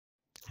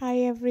Hi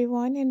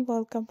everyone and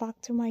welcome back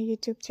to my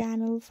YouTube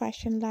channel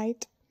Fashion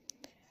Light.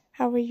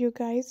 How are you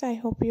guys? I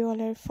hope you all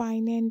are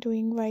fine and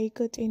doing very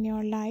good in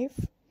your life.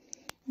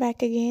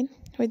 Back again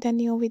with a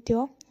new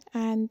video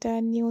and a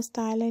new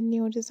style and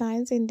new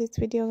designs. In this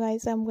video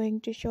guys, I'm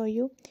going to show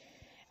you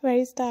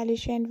very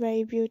stylish and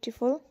very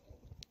beautiful,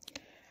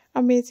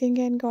 amazing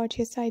and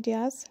gorgeous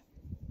ideas.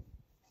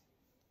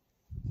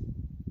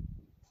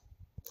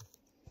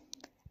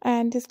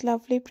 And this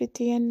lovely,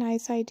 pretty and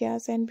nice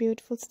ideas and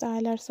beautiful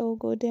style are so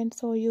good and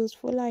so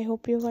useful. I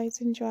hope you guys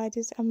enjoy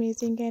this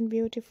amazing and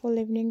beautiful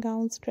evening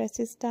gowns,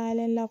 dresses style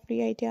and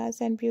lovely ideas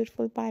and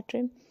beautiful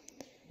pattern.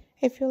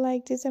 If you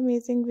like this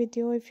amazing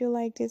video, if you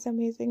like this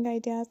amazing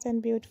ideas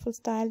and beautiful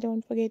style,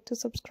 don't forget to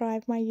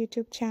subscribe my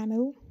YouTube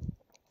channel.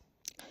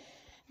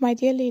 My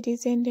dear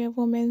ladies and dear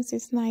women,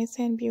 this nice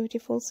and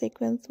beautiful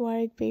sequence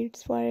work,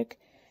 beads work,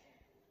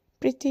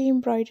 pretty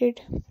embroidered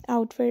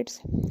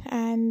outfits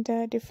and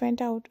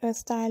different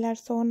style are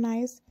so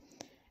nice,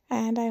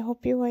 and I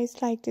hope you guys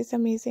like this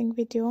amazing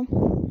video,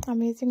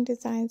 amazing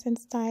designs and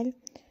style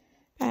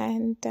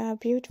and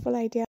beautiful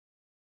idea.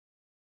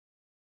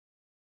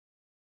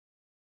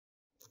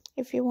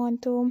 If you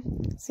want to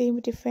see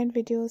different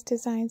videos,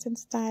 designs and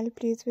style,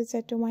 please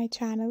visit to my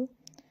channel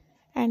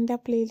and the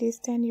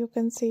playlist, and you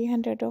can see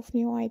hundreds of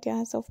new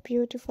ideas of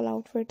beautiful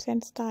outfits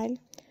and style,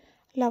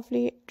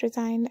 lovely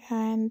design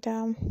and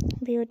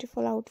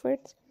beautiful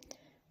outfits.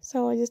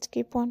 So just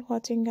keep on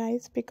watching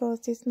guys,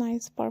 because these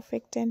nice,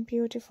 perfect and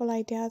beautiful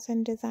ideas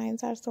and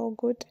designs are so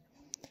good.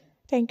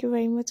 Thank you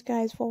very much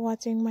guys for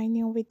watching my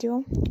new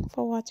video,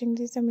 for watching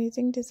these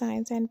amazing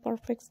designs and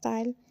perfect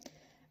style.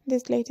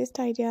 These latest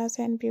ideas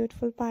and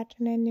beautiful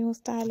pattern and new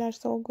style are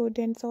so good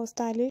and so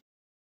stylish,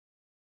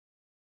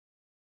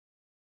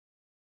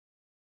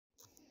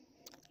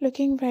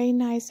 looking very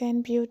nice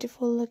and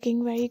beautiful,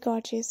 looking very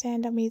gorgeous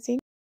and amazing.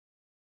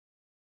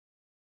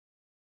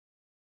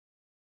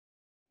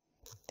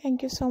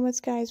 Thank you so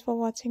much guys for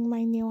watching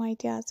my new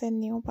ideas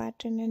and new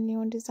pattern and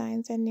new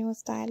designs and new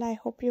style. I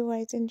hope you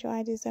guys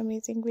enjoy this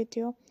amazing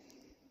video.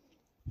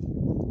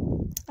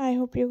 I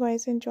hope you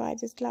guys enjoy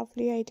this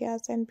lovely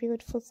ideas and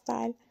beautiful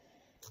style.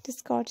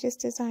 These gorgeous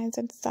designs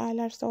and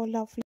style are so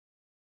lovely.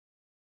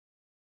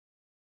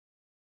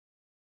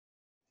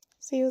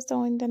 See you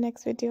soon in the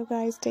next video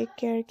guys. Take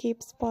care,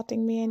 keep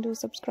supporting me and do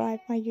subscribe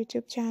my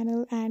YouTube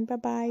channel, and bye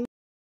bye.